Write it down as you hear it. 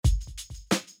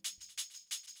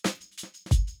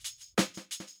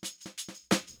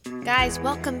Guys,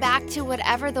 welcome back to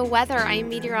Whatever the Weather. I am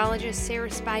meteorologist Sarah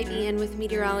Spivey, and with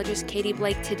meteorologist Katie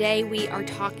Blake. Today we are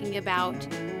talking about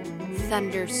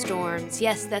thunderstorms.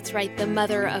 Yes, that's right, the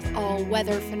mother of all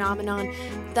weather phenomenon,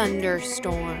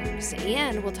 thunderstorms.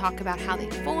 And we'll talk about how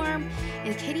they form,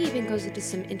 and Katie even goes into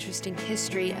some interesting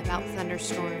history about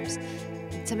thunderstorms.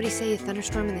 Did somebody say a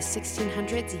thunderstorm in the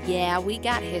 1600s? Yeah, we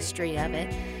got history of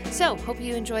it. So, hope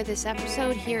you enjoy this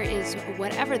episode. Here is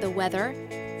Whatever the Weather,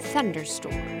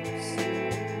 thunderstorms.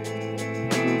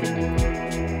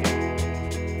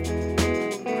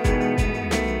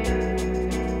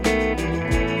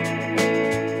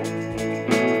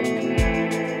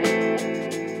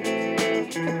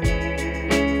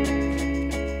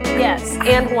 Yes,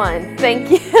 and one. Thank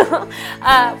you.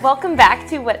 Welcome back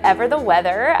to Whatever the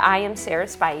Weather. I am Sarah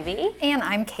Spivey. And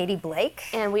I'm Katie Blake.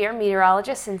 And we are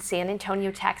meteorologists in San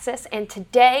Antonio, Texas. And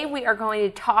today we are going to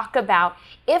talk about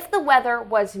if the weather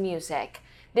was music,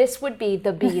 this would be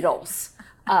the Beatles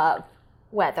of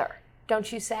weather.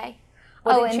 Don't you say?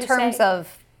 In terms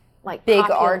of like big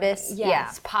artists?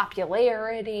 Yes,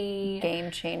 popularity. Game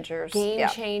changers.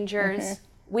 Mm-hmm.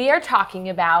 We are talking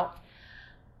about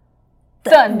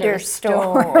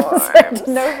thunderstorms. I didn't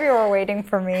know if you were waiting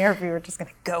for me or if you were just going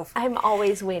to go for it. I'm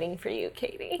always waiting for you,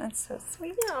 Katie. That's so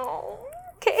sweet. Oh,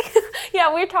 okay.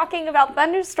 Yeah, we're talking about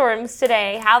thunderstorms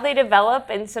today, how they develop,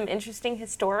 and some interesting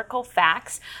historical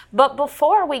facts. But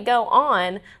before we go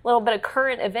on, a little bit of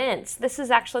current events. This is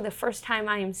actually the first time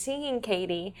I am seeing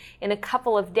Katie in a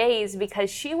couple of days because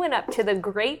she went up to the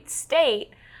great state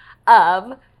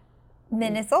of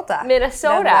Minnesota.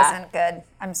 Minnesota. That wasn't good.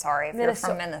 I'm sorry if you're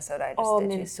from Minnesota. I just did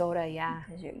Minnesota, yeah.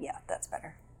 Yeah, that's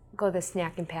better. Go to the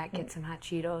snack and pack, get some hot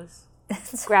Cheetos.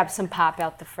 Grab some pop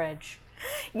out the fridge.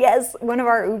 Yes, one of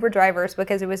our Uber drivers,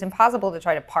 because it was impossible to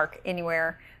try to park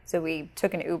anywhere, so we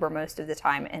took an Uber most of the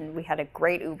time, and we had a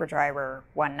great Uber driver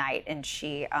one night, and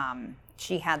she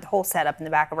had the whole setup in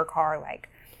the back of her car, like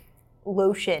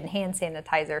lotion, hand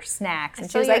sanitizer, snacks,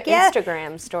 and she was like,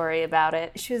 Instagram story about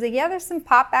it. She was like, yeah, there's some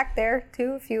pop back there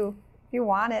too if you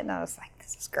want it. And I was like,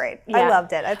 this is great. Yeah. I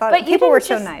loved it. I thought people were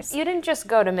so nice. You didn't just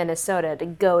go to Minnesota to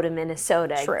go to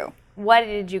Minnesota. True. Why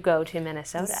did you go to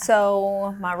Minnesota?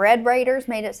 So my Red Raiders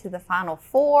made it to the Final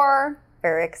Four.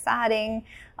 Very exciting.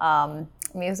 I'm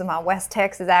using my West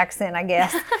Texas accent, I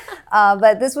guess.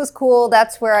 But this was cool.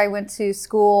 That's where I went to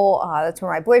school. That's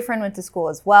where my boyfriend went to school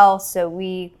as well. So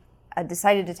we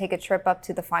decided to take a trip up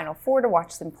to the Final Four to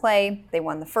watch them play. They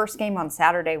won the first game on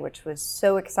Saturday, which was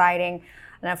so exciting.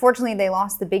 And unfortunately, they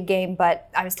lost the big game. But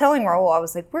I was telling Raul, I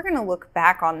was like, we're going to look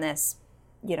back on this,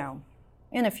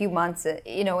 in a few months,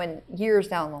 in years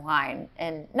down the line,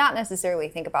 and not necessarily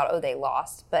think about, they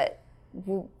lost, but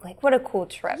like, what a cool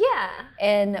trip. Yeah.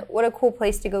 And what a cool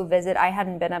place to go visit. I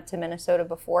hadn't been up to Minnesota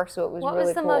before, so it was really cool. What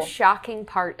was the most shocking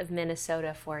part of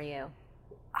Minnesota for you?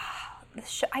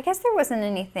 I guess there wasn't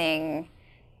anything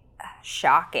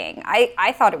shocking.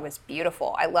 I thought it was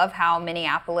beautiful. I love how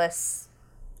Minneapolis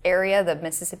area, the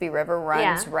Mississippi River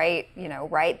runs right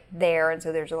there, and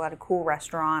so there's a lot of cool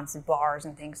restaurants and bars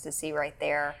and things to see right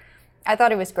there. I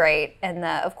thought it was great, and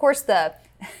of course the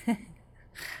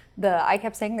I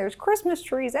kept saying there's Christmas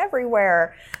trees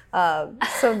everywhere,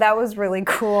 so that was really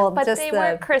cool. But they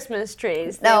weren't Christmas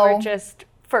trees. They were just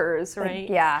firs, right?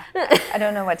 Yeah. I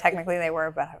don't know what technically they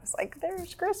were, but I was like,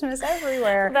 there's Christmas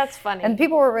everywhere. That's funny. And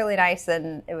people were really nice,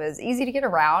 and it was easy to get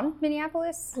around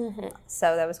Minneapolis. Mm-hmm.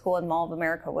 So that was cool. And Mall of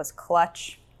America was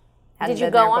clutch. Did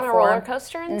you go on a roller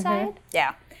coaster inside? Mm-hmm.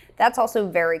 Yeah. That's also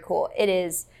very cool.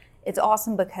 It's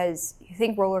awesome because you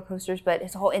think roller coasters, but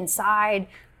it's all inside.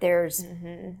 There's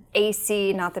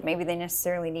AC, not that maybe they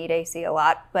necessarily need AC a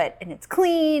lot, and it's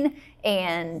clean,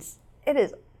 and it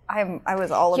is I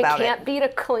was all about it. You can't beat a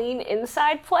clean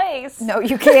inside place. No,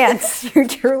 you can't. You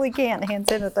truly can't. Hand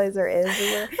sanitizer is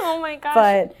everywhere. Oh my gosh.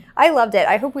 But I loved it.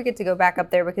 I hope we get to go back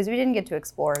up there because we didn't get to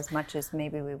explore as much as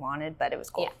maybe we wanted, but it was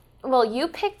cool. Yeah. Well, you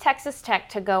picked Texas Tech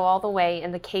to go all the way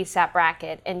in the KSAP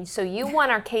bracket, and so you won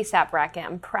our KSAP bracket.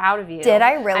 I'm proud of you. Did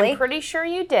I really? I'm pretty sure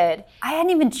you did. I hadn't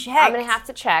even checked. I'm going to have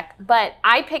to check, but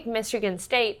I picked Michigan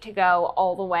State to go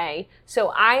all the way,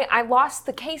 so I lost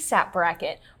the KSAP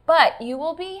bracket. But you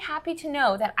will be happy to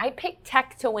know that I picked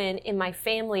Tech to win in my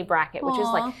family bracket, which is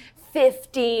like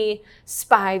 50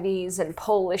 Spivies and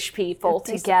Polish people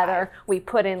together. We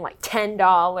put in like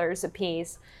 $10 a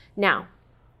piece. Now,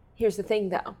 here's the thing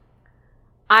though.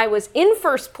 I was in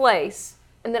first place,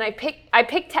 and then I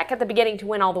picked Tech at the beginning to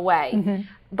win all the way. Mm-hmm.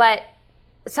 But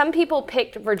some people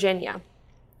picked Virginia.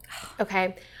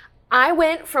 Okay. I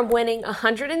went from winning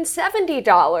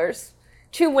 $170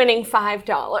 to winning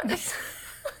 $5.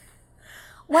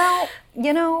 Well,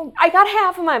 I got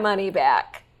half of my money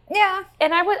back. Yeah.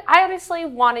 And I honestly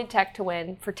wanted Tech to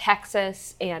win for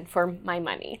Texas and for my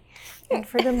money. And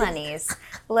for the monies.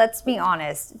 Let's be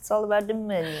honest. It's all about the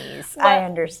monies. I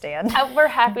understand. We're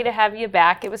happy to have you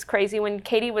back. It was crazy. When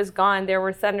Katie was gone, there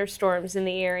were thunderstorms in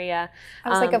the area. I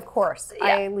was like, of course.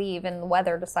 yeah. I leave and the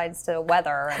weather decides to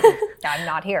weather and I'm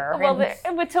not here.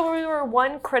 So we were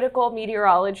one critical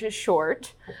meteorologist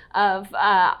short of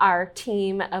our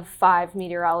team of 5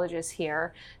 meteorologists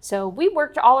here. So we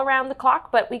worked all around the clock,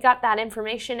 but we got that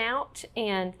information out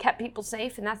and kept people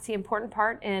safe, and that's the important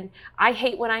part. And I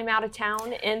hate when I'm out of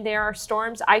town and there are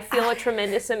storms. I feel a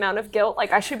tremendous amount of guilt.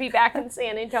 Like, I should be back in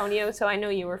San Antonio, so I know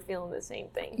you were feeling the same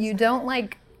thing. You don't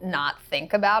not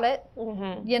think about it.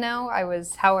 Mm-hmm. You know, I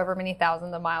was however many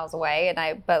thousands of miles away,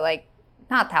 but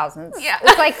not thousands. Yeah.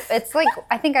 It's like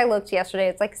I think I looked yesterday.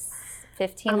 It's like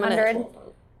 1,500.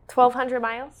 1,200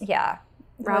 miles? Yeah.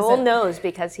 Raul knows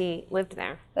because he lived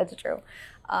there. That's true.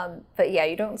 But yeah,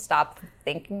 you don't stop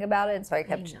thinking about it. So I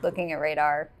kept looking at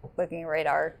radar, looking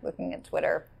at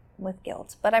Twitter with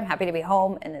guilt. But I'm happy to be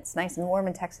home, and it's nice and warm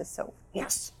in Texas, so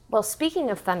yes. Well, speaking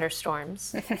of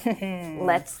thunderstorms,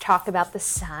 let's talk about the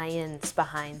science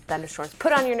behind thunderstorms.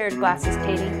 Put on your nerd glasses,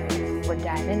 Katie. We're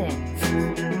diving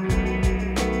in.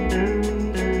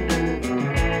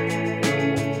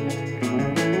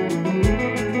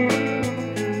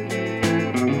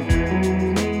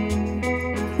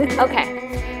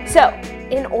 Okay, so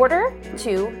in order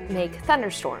to make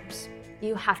thunderstorms,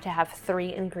 you have to have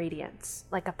 3 ingredients,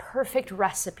 like a perfect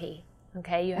recipe,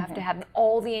 okay? You have to have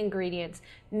all the ingredients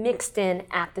mixed in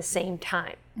at the same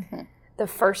time. Mm-hmm. The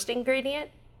first ingredient,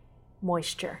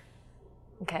 moisture,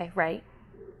 okay, right?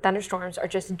 Thunderstorms are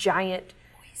just giant.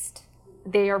 Moist.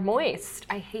 They are moist.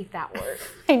 I hate that word.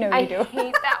 I know you do. I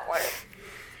hate that word.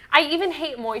 I even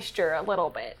hate moisture a little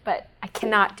bit, but I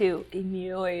cannot do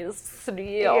moist.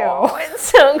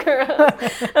 It's so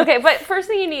gross. Okay, but first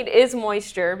thing you need is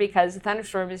moisture, because a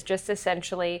thunderstorm is just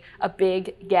essentially a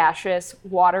big gaseous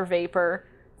water vapor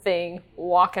thing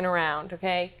walking around,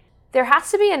 okay? There has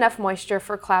to be enough moisture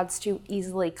for clouds to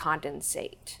easily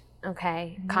condensate,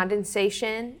 okay? Mm-hmm.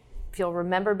 Condensation, if you'll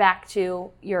remember back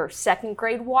to your 2nd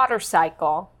grade water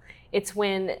cycle, it's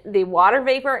when the water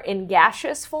vapor in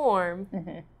gaseous form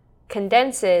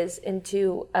condenses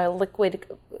into liquid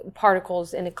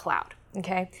particles in a cloud,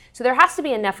 okay? So there has to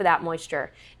be enough of that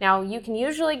moisture. Now, you can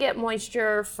usually get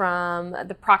moisture from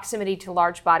the proximity to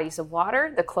large bodies of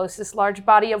water. The closest large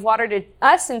body of water to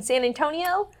us in San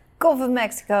Antonio? Gulf of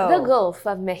Mexico. The Gulf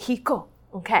of Mexico,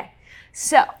 okay.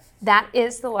 So that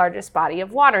is the largest body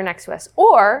of water next to us.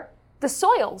 Or the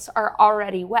soils are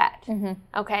already wet,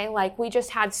 okay? Like, we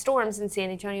just had storms in San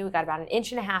Antonio. We got about 1.5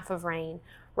 inches of rain.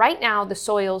 Right now, the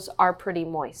soils are pretty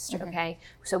moist, okay?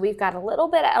 So we've got a little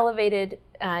bit of elevated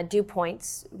dew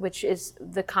points, which is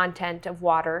the content of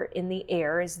water in the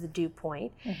air is the dew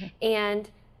point. And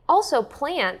also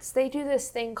plants, they do this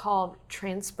thing called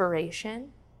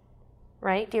transpiration,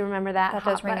 right? Do you remember that? That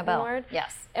does ring a bell. Word?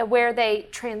 Yes. Where they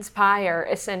transpire,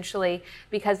 essentially,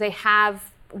 because they have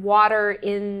water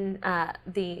in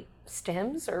the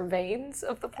stems or veins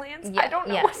of the plants. I don't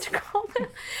know what to call them.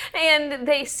 And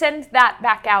they send that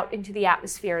back out into the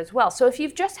atmosphere as well. So if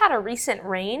you've just had a recent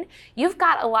rain, you've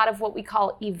got a lot of what we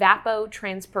call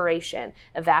evapotranspiration.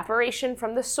 Evaporation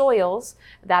from the soils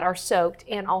that are soaked,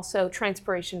 and also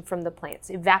transpiration from the plants.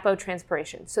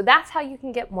 Evapotranspiration. So that's how you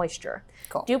can get moisture.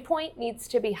 Cool. Dew point needs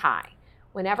to be high.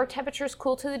 Whenever temperatures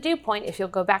cool to the dew point, if you'll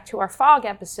go back to our fog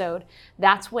episode,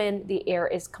 that's when the air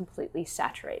is completely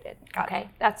saturated. Okay,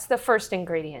 that's the first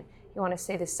ingredient. You want to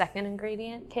say the second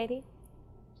ingredient, Katie?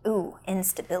 Ooh,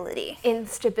 instability.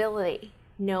 Instability.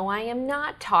 No, I am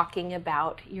not talking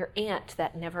about your aunt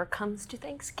that never comes to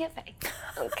Thanksgiving.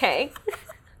 Okay?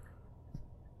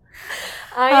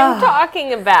 I am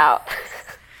talking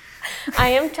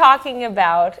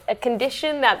about a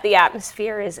condition that the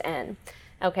atmosphere is in.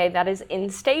 Okay, that is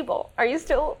unstable. Are you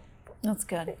still? That's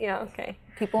good. Yeah, okay.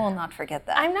 People will not forget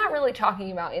that. I'm not really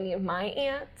talking about any of my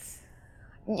aunts.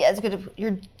 Yeah, it's good.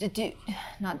 You're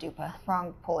not dupa.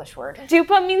 Wrong Polish word.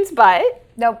 Dupa means butt.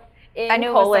 Nope. I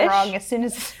knew Polish. It was wrong as soon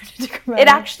as it started to come out. It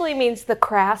actually means the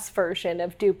crass version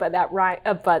of dupa,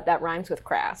 butt that rhymes with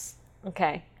crass.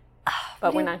 Okay.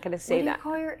 But we're not going to say that.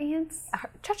 What do you call your aunts?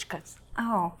 Chuchkas.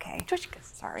 Oh, okay.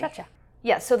 Chuchkas, sorry. Chucha.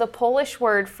 Yeah, so the Polish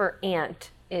word for aunt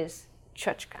is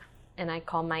chuchka, and I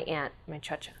call my aunt my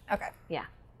chucha. Okay. Yeah.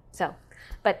 So,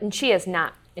 and she is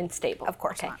not unstable. Of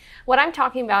course not. What I'm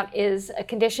talking about is a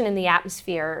condition in the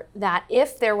atmosphere that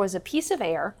if there was a piece of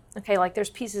air, okay, like there's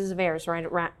pieces of air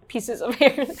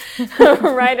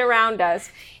right around us,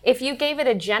 if you gave it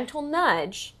a gentle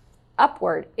nudge,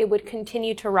 upward, it would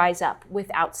continue to rise up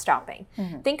without stopping.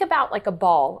 Think about like a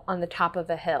ball on the top of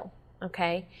a hill,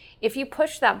 okay? If you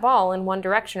push that ball in one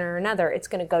direction or another, it's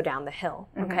going to go down the hill,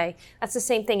 okay? That's the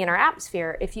same thing in our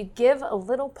atmosphere. If you give a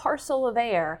little parcel of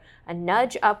air a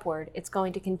nudge upward, it's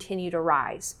going to continue to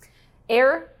rise.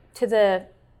 Air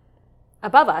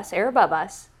above us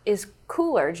is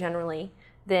cooler generally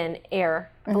than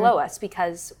air below us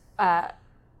because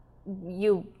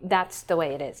that's the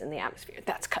way it is in the atmosphere.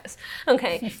 That's cuz.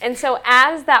 Okay. And so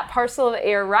as that parcel of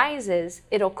air rises,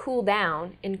 it'll cool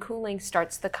down, and cooling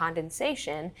starts the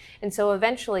condensation. And so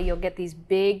eventually you'll get these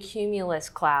big cumulus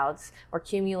clouds or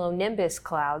cumulonimbus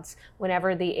clouds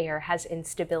whenever the air has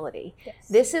instability. Yes.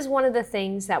 This is one of the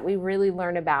things that we really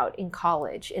learn about in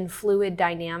college in fluid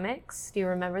dynamics. Do you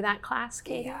remember that class,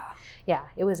 Katie? Yeah,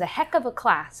 it was a heck of a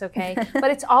class, okay?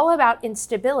 But it's all about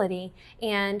instability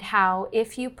and how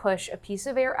if you push a piece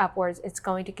of air upwards, it's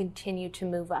going to continue to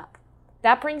move up.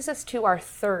 That brings us to our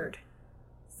third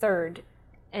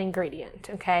ingredient,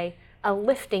 okay? A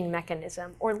lifting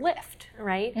mechanism, or lift,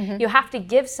 right? You have to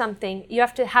have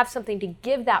something to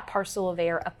give that parcel of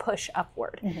air a push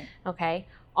upward, okay?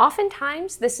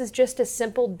 Oftentimes, this is just a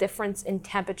simple difference in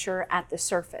temperature at the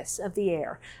surface of the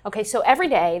air. Okay, so every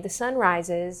day the sun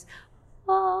rises,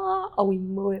 like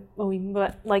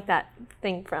that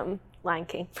thing from Lion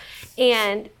King.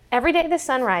 And every day the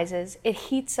sun rises, it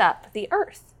heats up the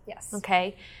earth. Yes.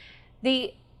 Okay?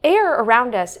 The air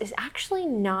around us is actually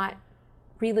not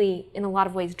really, in a lot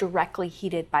of ways, directly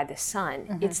heated by the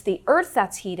sun. It's the earth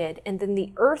that's heated, and then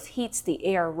the earth heats the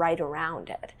air right around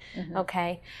it.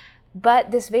 Okay?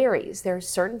 But this varies. There's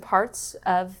certain parts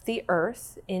of the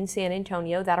earth in San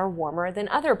Antonio that are warmer than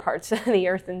other parts of the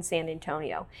earth in San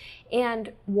Antonio.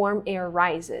 And warm air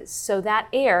rises. So that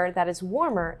air that is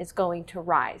warmer is going to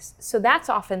rise. So that's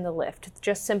often the lift. It's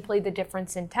just simply the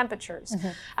difference in temperatures.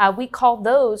 We call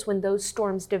those, when those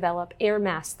storms develop, air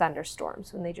mass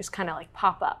thunderstorms, when they just kind of like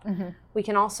pop up. We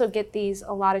can also get these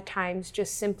a lot of times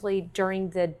just simply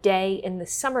during the day in the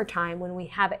summertime when we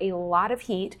have a lot of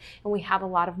heat and we have a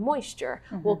lot of moisture.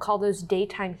 We'll call those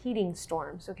daytime heating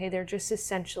storms. Okay, they're just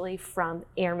essentially from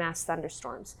air mass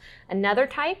thunderstorms. Another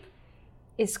type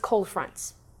is cold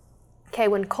fronts. Okay,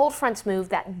 when cold fronts move,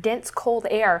 that dense cold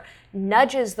air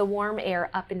nudges the warm air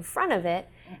up in front of it,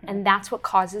 and that's what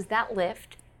causes that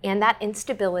lift and that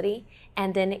instability,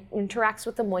 and then it interacts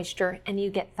with the moisture and you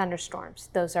get thunderstorms.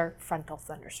 Those are frontal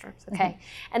thunderstorms, okay?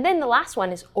 And then the last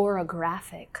one is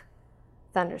orographic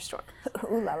thunderstorm.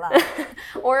 Ooh la la.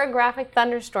 Orographic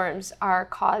thunderstorms are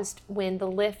caused when the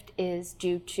lift is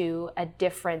due to a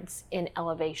difference in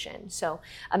elevation. So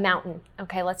a mountain,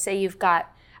 okay, let's say you've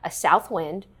got a south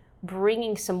wind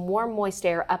bringing some warm, moist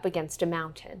air up against a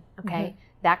mountain, okay?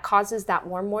 That causes that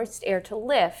warm, moist air to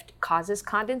lift, causes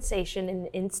condensation in an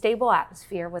unstable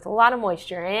atmosphere with a lot of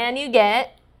moisture, and you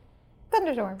get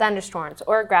thunderstorms,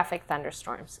 orographic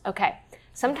thunderstorms. Okay,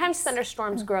 sometimes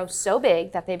thunderstorms grow so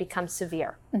big that they become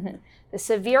severe. The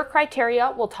severe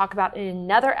criteria we'll talk about in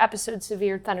another episode,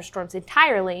 severe thunderstorms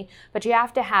entirely, but you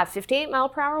have to have 58 mile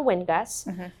per hour wind gusts,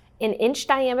 an inch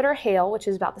diameter hail, which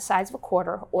is about the size of a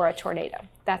quarter, or a tornado.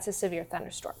 That's a severe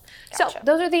thunderstorm. Gotcha. So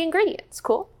those are the ingredients.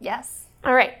 Cool? Yes.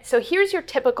 All right, so here's your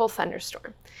typical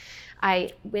thunderstorm.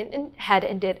 I went ahead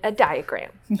and did a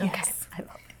diagram. Yes, I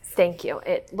love it. Thank you.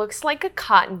 It looks like a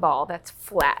cotton ball that's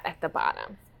flat at the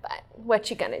bottom, but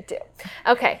what you gonna do?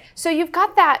 Okay, so you've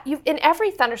got that. In every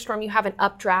thunderstorm, you have an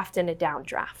updraft and a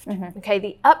downdraft. Okay,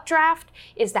 the updraft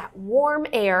is that warm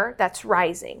air that's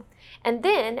rising, and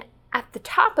then at the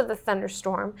top of the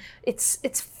thunderstorm, it's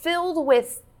filled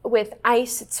with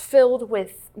ice. It's filled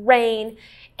with rain.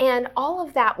 And all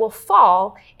of that will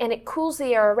fall, and it cools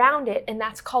the air around it, and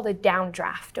that's called a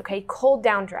downdraft, okay? Cold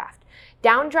downdraft.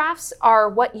 Downdrafts are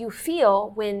what you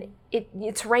feel when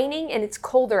it's raining and it's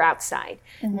colder outside.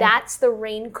 That's the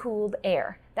rain-cooled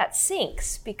air. That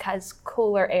sinks because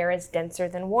cooler air is denser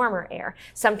than warmer air.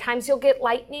 Sometimes you'll get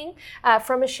lightning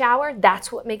from a shower.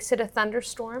 That's what makes it a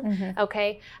thunderstorm,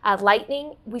 okay?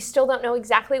 Lightning, we still don't know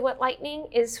exactly what lightning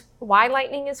is, why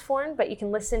lightning is formed, but you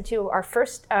can listen to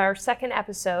our second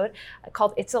episode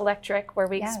called It's Electric, where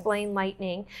we explain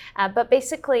lightning. But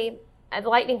basically,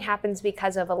 lightning happens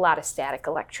because of a lot of static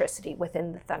electricity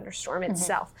within the thunderstorm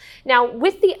itself. Now,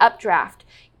 with the updraft,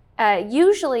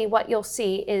 usually what you'll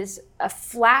see is a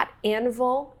flat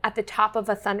anvil at the top of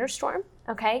a thunderstorm,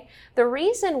 okay? The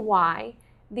reason why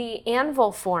the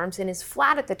anvil forms and is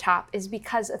flat at the top is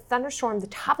because the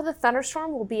top of the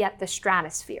thunderstorm will be at the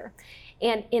stratosphere.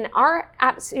 And in our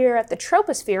atmosphere at the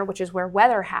troposphere, which is where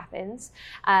weather happens,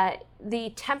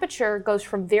 the temperature goes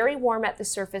from very warm at the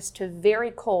surface to very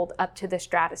cold up to the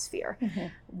stratosphere.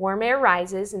 Warm air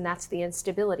rises, and that's the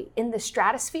instability. In the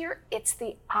stratosphere, it's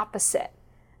the opposite.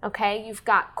 Okay, you've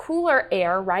got cooler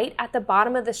air right at the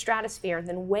bottom of the stratosphere, and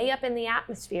then way up in the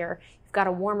atmosphere, you've got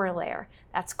a warmer layer.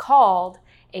 That's called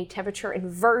a temperature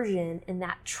inversion, and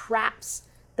that traps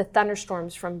the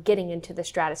thunderstorms from getting into the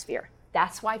stratosphere.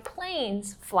 That's why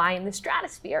planes fly in the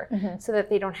stratosphere, so that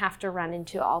they don't have to run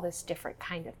into all this different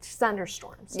kind of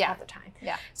thunderstorms all the time.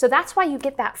 So that's why you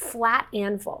get that flat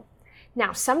anvil.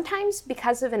 Now, sometimes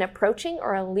because of an approaching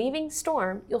or a leaving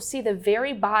storm, you'll see the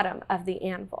very bottom of the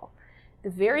anvil. The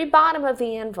very bottom of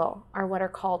the anvil are what are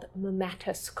called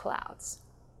mammatus clouds.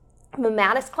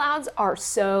 Mammatus clouds are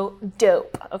so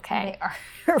dope, okay?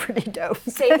 They are pretty dope.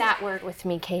 Say that word with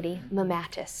me, Katie.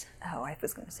 Mammatus. Oh, I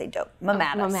was going to say dope.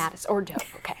 Mammatus. Mammatus, or dope,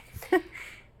 okay.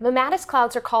 Mammatus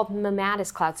clouds are called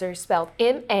mammatus clouds. They're spelled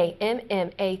M-A-M-M-A-T-U-S,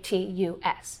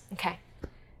 okay?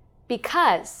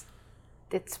 Because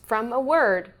it's from a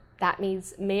word that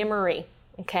means mammary,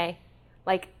 okay?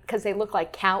 Like, because they look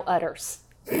like cow udders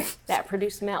that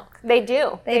produce milk. They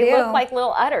do. They look like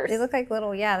little udders. They look like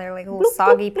little, they're like little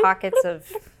soggy pockets of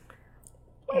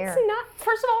air.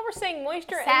 First of all, we're saying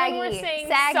moisture, Saggy, and then we're saying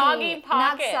saggy, soggy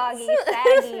pockets. Not soggy,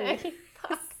 saggy.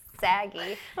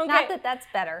 Saggy. Okay. Not that that's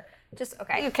better. Just,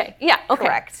 okay. Okay, yeah, okay.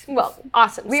 Correct. Well,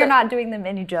 awesome. We are not doing them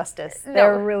any justice.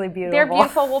 They're really beautiful. They're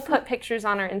beautiful. We'll put pictures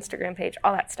on our Instagram page,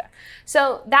 all that stuff.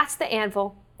 So that's the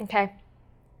anvil, okay?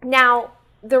 Now,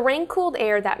 the rain-cooled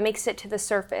air that makes it to the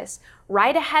surface,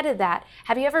 right ahead of that,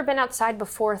 have you ever been outside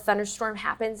before a thunderstorm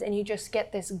happens and you just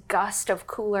get this gust of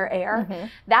cooler air?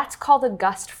 That's called a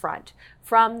gust front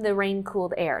from the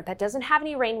rain-cooled air. That doesn't have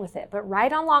any rain with it, but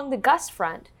right along the gust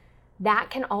front,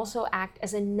 that can also act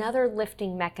as another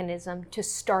lifting mechanism to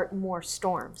start more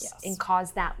storms and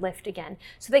cause that lift again.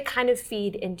 So they kind of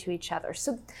feed into each other.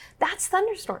 So that's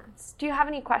thunderstorms. Do you have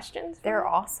any questions? They're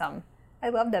awesome. I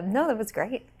love them. No, that was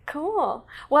great. Cool.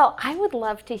 Well, I would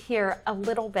love to hear a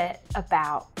little bit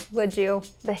about Would you?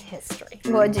 the history.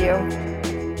 Would you?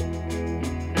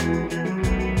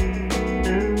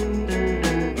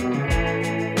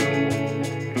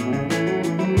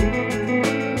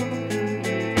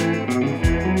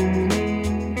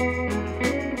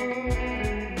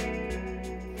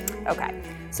 Okay,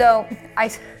 so I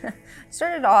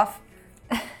started off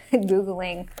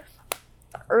Googling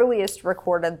earliest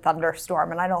recorded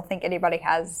thunderstorm, and I don't think anybody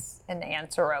has an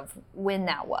answer of when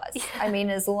that was. I mean,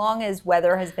 as long as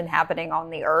weather has been happening on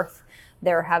the earth,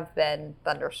 there have been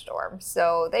thunderstorms.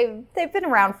 So they've been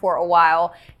around for a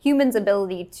while. Humans'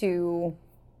 ability to,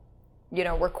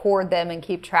 record them and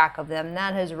keep track of them,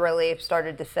 that has really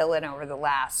started to fill in over the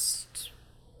last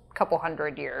couple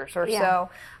hundred years or so.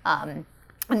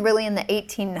 And really in the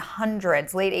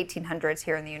 1800s, late 1800s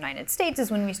here in the United States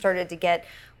is when we started to get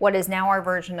what is now our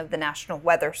version of the National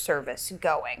Weather Service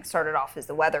going. Started off as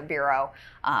the Weather Bureau,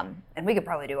 and we could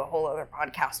probably do a whole other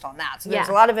podcast on that. So there's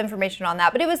a lot of information on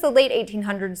that. But it was the late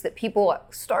 1800s that people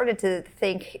started to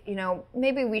think,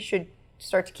 maybe we should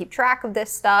start to keep track of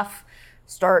this stuff,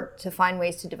 start to find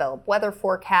ways to develop weather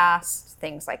forecasts,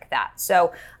 things like that.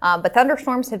 So, but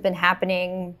thunderstorms have been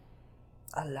happening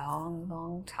a long,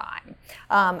 long time.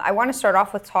 I want to start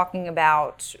off with talking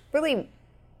about really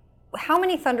how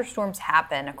many thunderstorms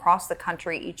happen across the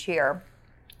country each year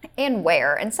and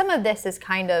where. And some of this is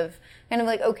kind of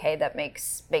like, okay, that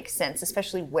makes sense,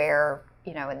 especially where,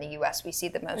 in the U.S. we see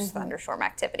the most thunderstorm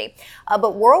activity.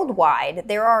 But worldwide,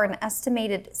 there are an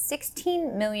estimated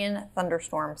 16 million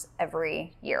thunderstorms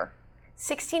every year.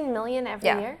 16 million every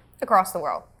year? Across the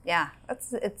world. Yeah,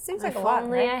 it seems like a lot,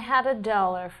 right? If only I had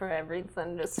 $1 for every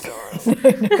thunderstorm.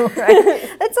 I know,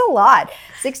 right? That's a lot.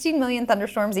 16 million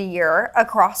thunderstorms a year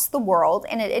across the world.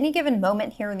 And at any given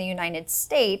moment here in the United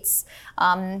States,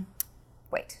 at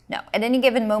any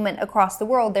given moment across the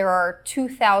world, there are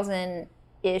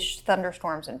 2,000-ish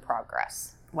thunderstorms in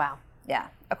progress. Wow. Yeah,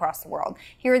 across the world.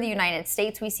 Here in the United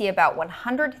States, we see about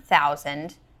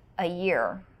 100,000 a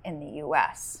year in the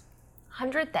U.S.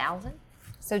 100,000?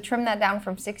 So trim that down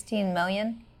from 16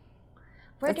 million.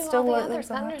 Where do all the other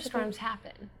thunderstorms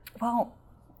happen? Well,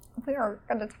 we are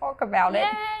going to talk about it.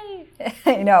 Yay!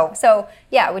 I know. So,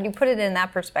 when you put it in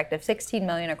that perspective, 16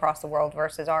 million across the world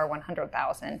versus our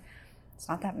 100,000, it's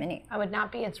not that many. I would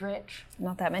not be as rich.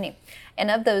 Not that many.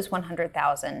 And of those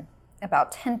 100,000,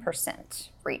 about 10%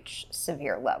 reach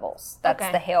severe levels.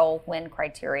 That's the hail, wind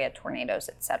criteria, tornadoes,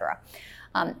 etc.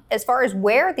 As far as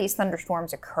where these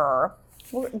thunderstorms occur,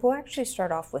 We'll actually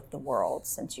start off with the world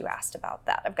since you asked about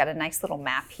that. I've got a nice little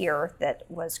map here that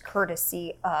was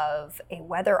courtesy of a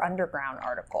Weather Underground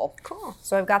article. Cool.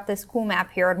 So I've got this cool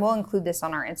map here, and we'll include this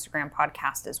on our Instagram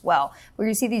podcast as well. Where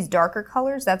you see these darker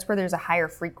colors, that's where there's a higher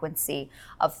frequency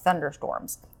of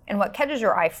thunderstorms. And what catches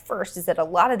your eye first is that a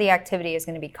lot of the activity is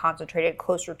going to be concentrated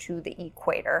closer to the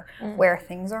equator, where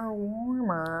things are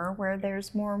warmer, where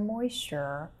there's more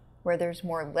moisture, where there's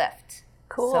more lift.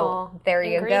 Cool. So there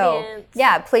you go.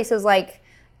 Yeah, places like,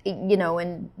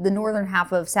 in the northern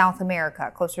half of South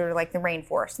America, closer to like the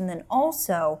rainforest. And then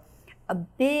also a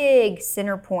big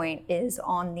center point is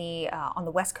on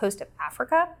the west coast of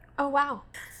Africa. Oh, wow.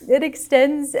 It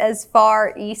extends as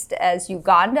far east as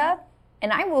Uganda.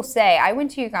 And I will say, I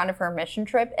went to Uganda for a mission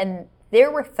trip, and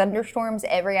there were thunderstorms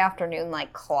every afternoon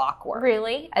like clockwork.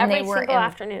 Really? And every they were single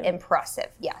afternoon? Impressive,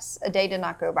 yes. A day did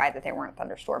not go by that there weren't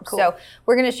thunderstorms. Cool. So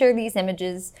we're going to share these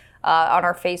images on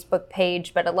our Facebook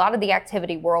page, but a lot of the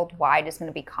activity worldwide is going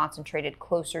to be concentrated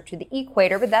closer to the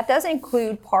equator, but that does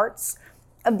include parts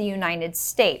of the United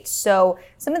States. So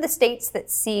some of the states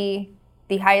that see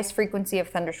the highest frequency of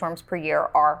thunderstorms per year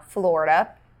are Florida,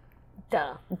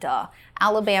 Duh.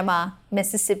 Alabama,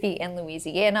 Mississippi, and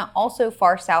Louisiana, also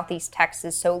far southeast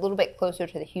Texas, so a little bit closer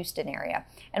to the Houston area.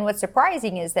 And what's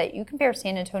surprising is that you compare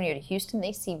San Antonio to Houston,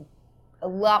 they see a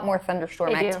lot more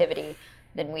thunderstorm activity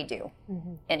than we do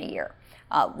in a year,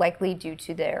 likely due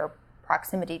to their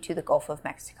proximity to the Gulf of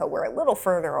Mexico. We're a little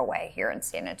further away here in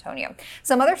San Antonio.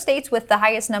 Some other states with the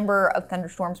highest number of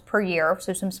thunderstorms per year,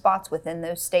 so some spots within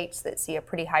those states that see a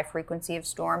pretty high frequency of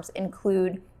storms,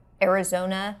 include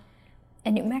Arizona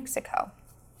and New Mexico.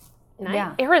 Nice.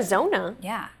 Yeah. Arizona?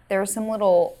 Yeah. There are some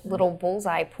little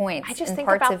bullseye points. I just think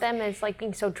about them as like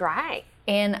being so dry.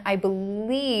 And I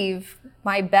believe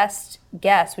my best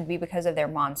guess would be because of their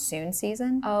monsoon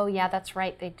season. Oh, yeah, that's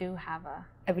right. They do have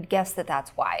I would guess that that's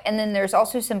why. And then there's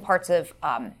also some parts of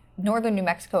northern New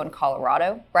Mexico and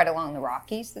Colorado, right along the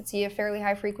Rockies, that see a fairly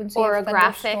high frequency of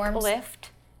orographic thunderstorms. lift.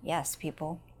 Yes,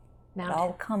 people. Mountain. It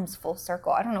all comes full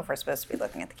circle. I don't know if we're supposed to be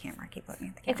looking at the camera. I keep looking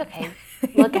at the camera. It's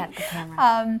okay. Look at the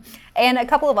camera. And a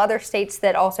couple of other states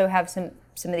that also have some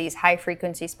of these high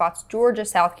frequency spots: Georgia,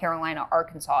 South Carolina,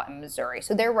 Arkansas, and Missouri.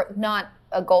 So they're not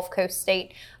a Gulf Coast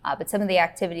state, but some of the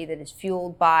activity that is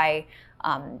fueled by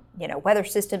weather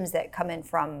systems that come in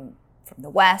from the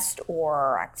west,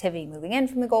 or activity moving in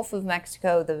from the Gulf of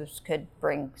Mexico, those could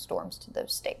bring storms to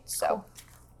those states. So,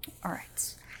 all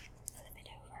right.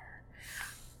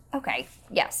 Okay,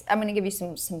 yes, I'm going to give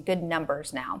you some good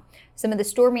numbers now. Some of the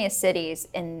stormiest cities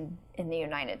in the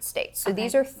United States. So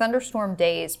these are thunderstorm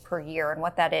days per year, and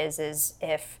what that is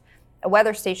if a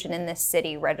weather station in this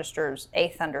city registers a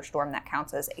thunderstorm, that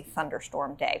counts as a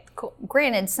thunderstorm day. Cool.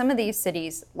 Granted, some of these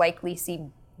cities likely see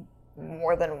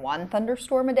more than one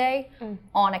thunderstorm a day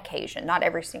on occasion, not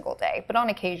every single day, but on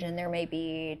occasion there may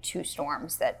be 2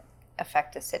 storms that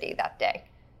affect a city that day,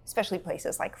 especially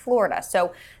places like Florida.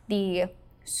 So the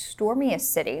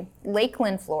stormiest city,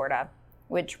 Lakeland, Florida,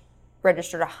 which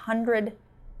registered 100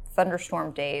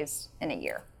 thunderstorm days in a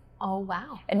year. Oh,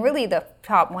 wow. And really the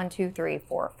top 1, 2, 3,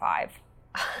 4, 5.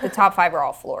 The top 5 are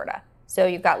all Florida. So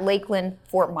you've got Lakeland,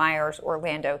 Fort Myers,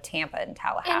 Orlando, Tampa, and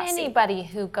Tallahassee. And anybody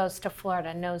who goes to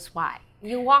Florida knows why.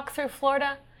 You walk through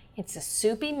Florida, it's a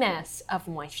soupy mess of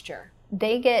moisture.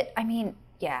 They get,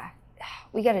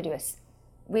 we got to do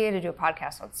a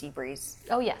podcast on sea breeze.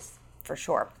 Oh, yes. For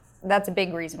sure. That's a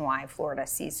big reason why Florida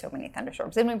sees so many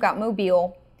thunderstorms. Then we've got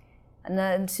Mobile, and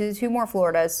then 2 more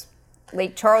Floridas,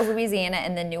 Lake Charles, Louisiana,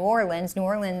 and then New Orleans. New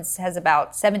Orleans has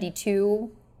about 72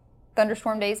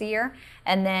 thunderstorm days a year.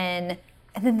 And then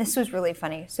this was really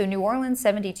funny. So New Orleans,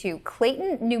 72.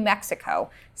 Clayton, New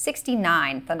Mexico,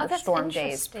 69 thunderstorm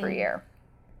days per year.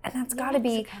 And that's got to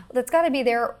be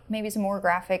there. Maybe some more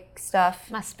graphic stuff.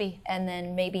 Must be. And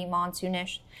then maybe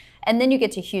monsoonish. And then you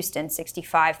get to Houston,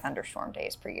 65 thunderstorm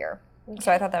days per year. Okay.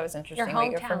 So I thought that was interesting. Your hometown.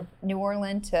 We go from New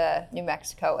Orleans to New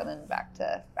Mexico and then back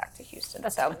to Houston.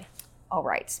 That's funny. All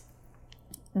right.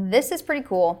 This is pretty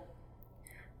cool.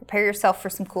 Prepare yourself for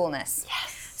some coolness.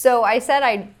 Yes. So I said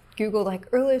I Googled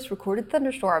earliest recorded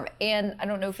thunderstorm, and I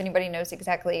don't know if anybody knows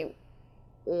exactly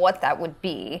what that would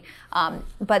be.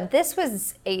 But this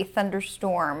was a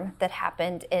thunderstorm that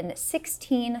happened in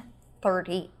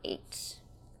 1638.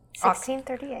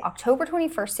 1638. October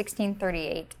 21st,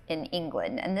 1638 in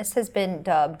England. And this has been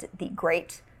dubbed the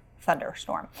Great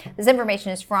Thunderstorm. This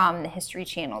information is from the History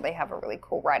Channel. They have a really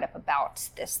cool write-up about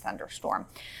this thunderstorm.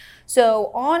 So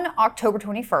on October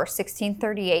 21st,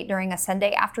 1638, during a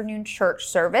Sunday afternoon church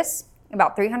service,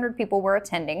 about 300 people were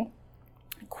attending.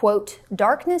 Quote,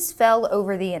 "Darkness fell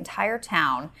over the entire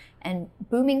town, and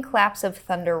booming claps of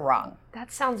thunder rung.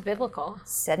 That sounds biblical.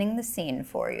 Setting the scene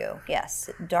for you. Yes,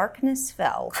 darkness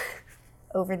fell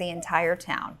over the entire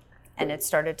town, and it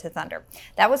started to thunder.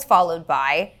 That was followed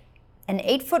by an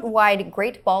 8-foot wide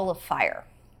great ball of fire.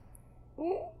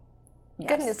 Yes.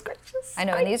 Goodness gracious. I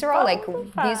know, and these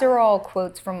are all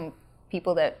quotes from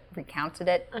people that recounted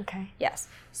it. Okay. Yes.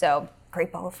 So,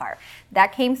 great ball of fire.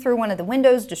 That came through one of the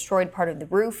windows, destroyed part of the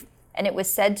roof, and it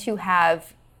was said to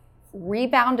have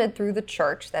rebounded through the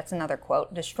church. That's another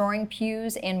quote. Destroying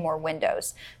pews and more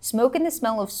windows. Smoke and the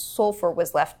smell of sulfur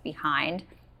was left behind,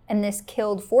 and this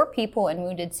killed 4 people and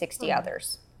wounded 60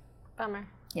 others. Bummer.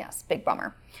 Yes, big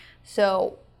bummer.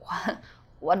 So,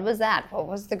 what was that? What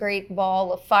was the great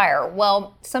ball of fire?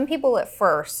 Well, some people at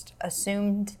first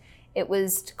assumed it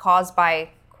was caused by,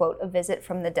 quote, a visit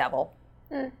from the devil,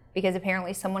 because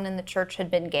apparently someone in the church had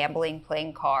been gambling,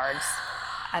 playing cards,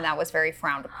 and that was very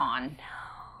frowned upon.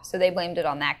 So they blamed it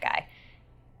on that guy.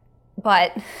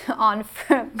 But upon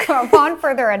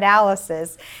further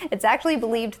analysis, it's actually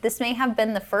believed this may have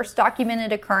been the first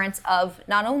documented occurrence of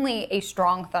not only a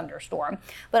strong thunderstorm,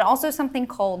 but also something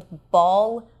called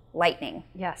ball lightning.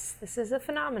 Yes, this is a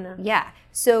phenomenon. Yeah.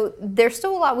 So there's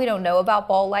still a lot we don't know about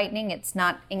ball lightning. It's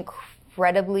not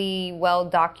incredibly well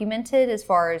documented as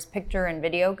far as picture and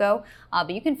video go,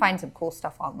 but you can find some cool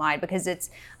stuff online because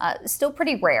it's still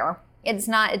pretty rare. It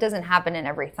doesn't happen in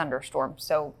every thunderstorm.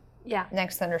 So yeah,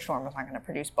 next thunderstorm is not going to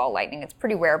produce ball lightning. It's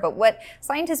pretty rare. But what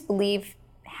scientists believe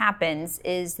happens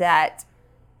is that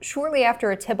shortly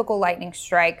after a typical lightning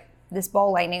strike, this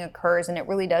ball lightning occurs, and it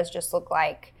really does just look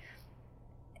like,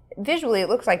 visually, it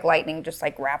looks like lightning just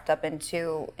like wrapped up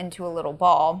into a little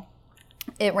ball.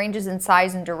 It ranges in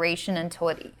size and duration until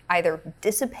it either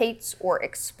dissipates or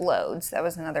explodes. That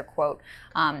was another quote.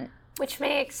 Which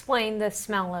may explain the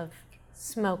smell of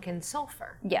smoke and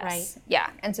sulfur. Yes. Right? Yeah.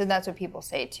 And so that's what people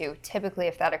say too. Typically,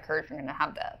 if that occurs, you're going to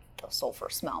have the sulfur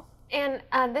smell. And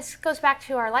this goes back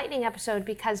to our lightning episode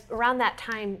because around that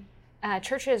time,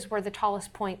 churches were the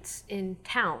tallest points in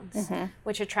towns,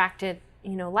 which attracted,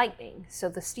 lightning. So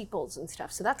the steeples and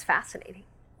stuff. So that's fascinating.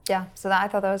 Yeah. So I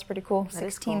thought that was pretty cool. That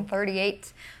is cool.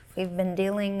 1638. We've been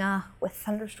dealing with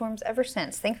thunderstorms ever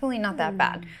since. Thankfully, not that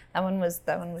bad. That one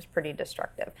was pretty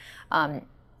destructive.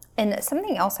 And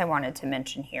something else I wanted to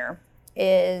mention here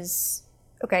is,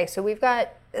 okay, so we've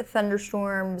got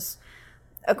thunderstorms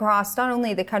across not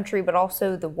only the country, but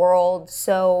also the world.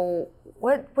 So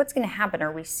what's going to happen?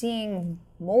 Are we seeing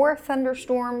more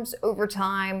thunderstorms over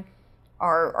time?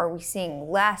 Are we seeing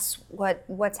less?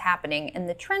 What's happening? And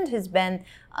the trend has been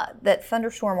that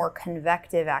thunderstorm or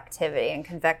convective activity, and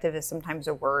convective is sometimes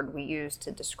a word we use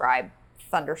to describe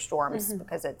thunderstorms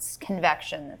because it's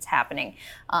convection that's happening.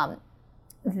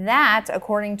 That,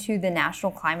 according to the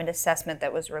National Climate Assessment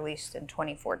that was released in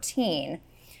 2014,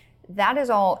 that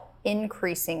is all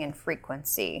increasing in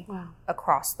frequency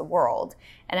across the world.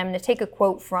 And I'm going to take a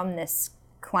quote from this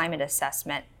climate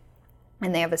assessment,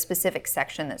 and they have a specific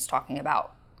section that's talking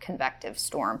about convective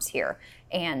storms here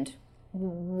and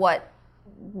what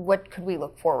could we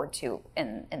look forward to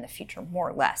in the future, more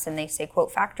or less. And they say,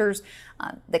 quote, factors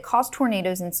that cause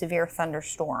tornadoes and severe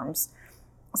thunderstorms,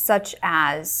 such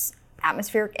as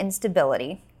atmospheric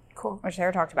instability, which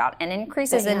Sarah talked about, and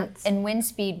increases in wind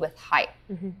speed with height.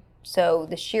 So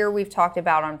the shear we've talked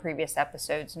about on previous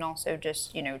episodes, and also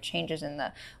just, changes in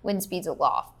the wind speeds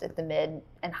aloft at the mid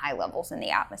and high levels in the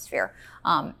atmosphere.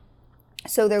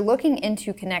 So they're looking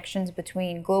into connections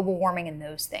between global warming and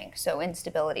those things, so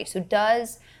instability. So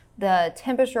does the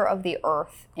temperature of the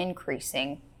Earth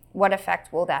increasing, what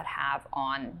effect will that have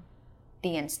on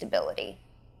the instability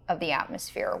of the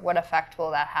atmosphere? What effect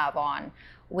will that have on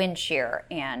wind shear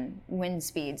and wind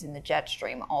speeds in the jet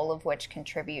stream, all of which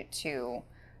contribute to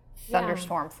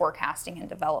thunderstorm forecasting and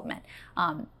development?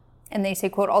 And they say,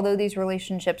 quote, although these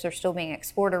relationships are still being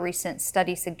explored, a recent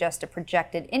study suggests a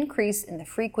projected increase in the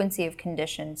frequency of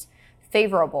conditions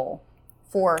favorable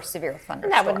for severe thunderstorms.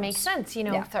 And that would make sense.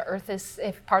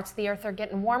 If parts of the Earth are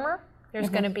getting warmer, there's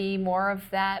going to be more of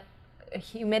that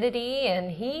humidity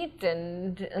and heat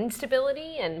and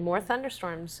instability and more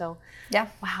thunderstorms. So,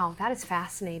 wow, that is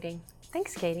fascinating.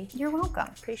 Thanks, Katie. You're welcome.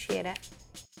 Appreciate it.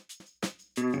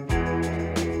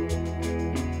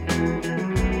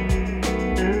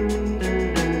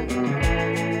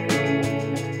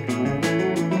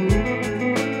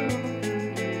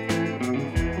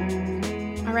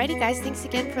 Alrighty, guys, thanks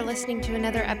again for listening to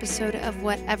another episode of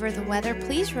Whatever the Weather.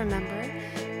 Please remember,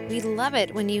 We love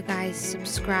it when you guys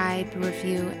subscribe,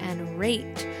 review, and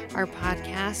rate our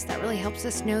podcast. That really helps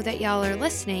us know that y'all are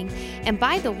listening. And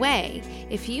by the way,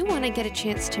 if you want to get a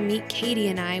chance to meet Katie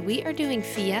and I, we are doing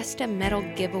Fiesta medal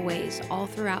giveaways all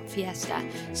throughout Fiesta.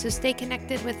 So stay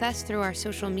connected with us through our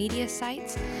social media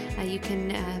sites. You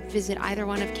can visit either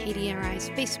one of Katie and I's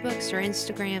Facebooks or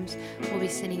Instagrams. We'll be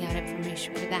sending out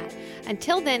information for that.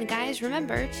 Until then, guys,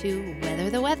 remember to weather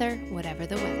the weather, whatever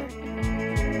the weather.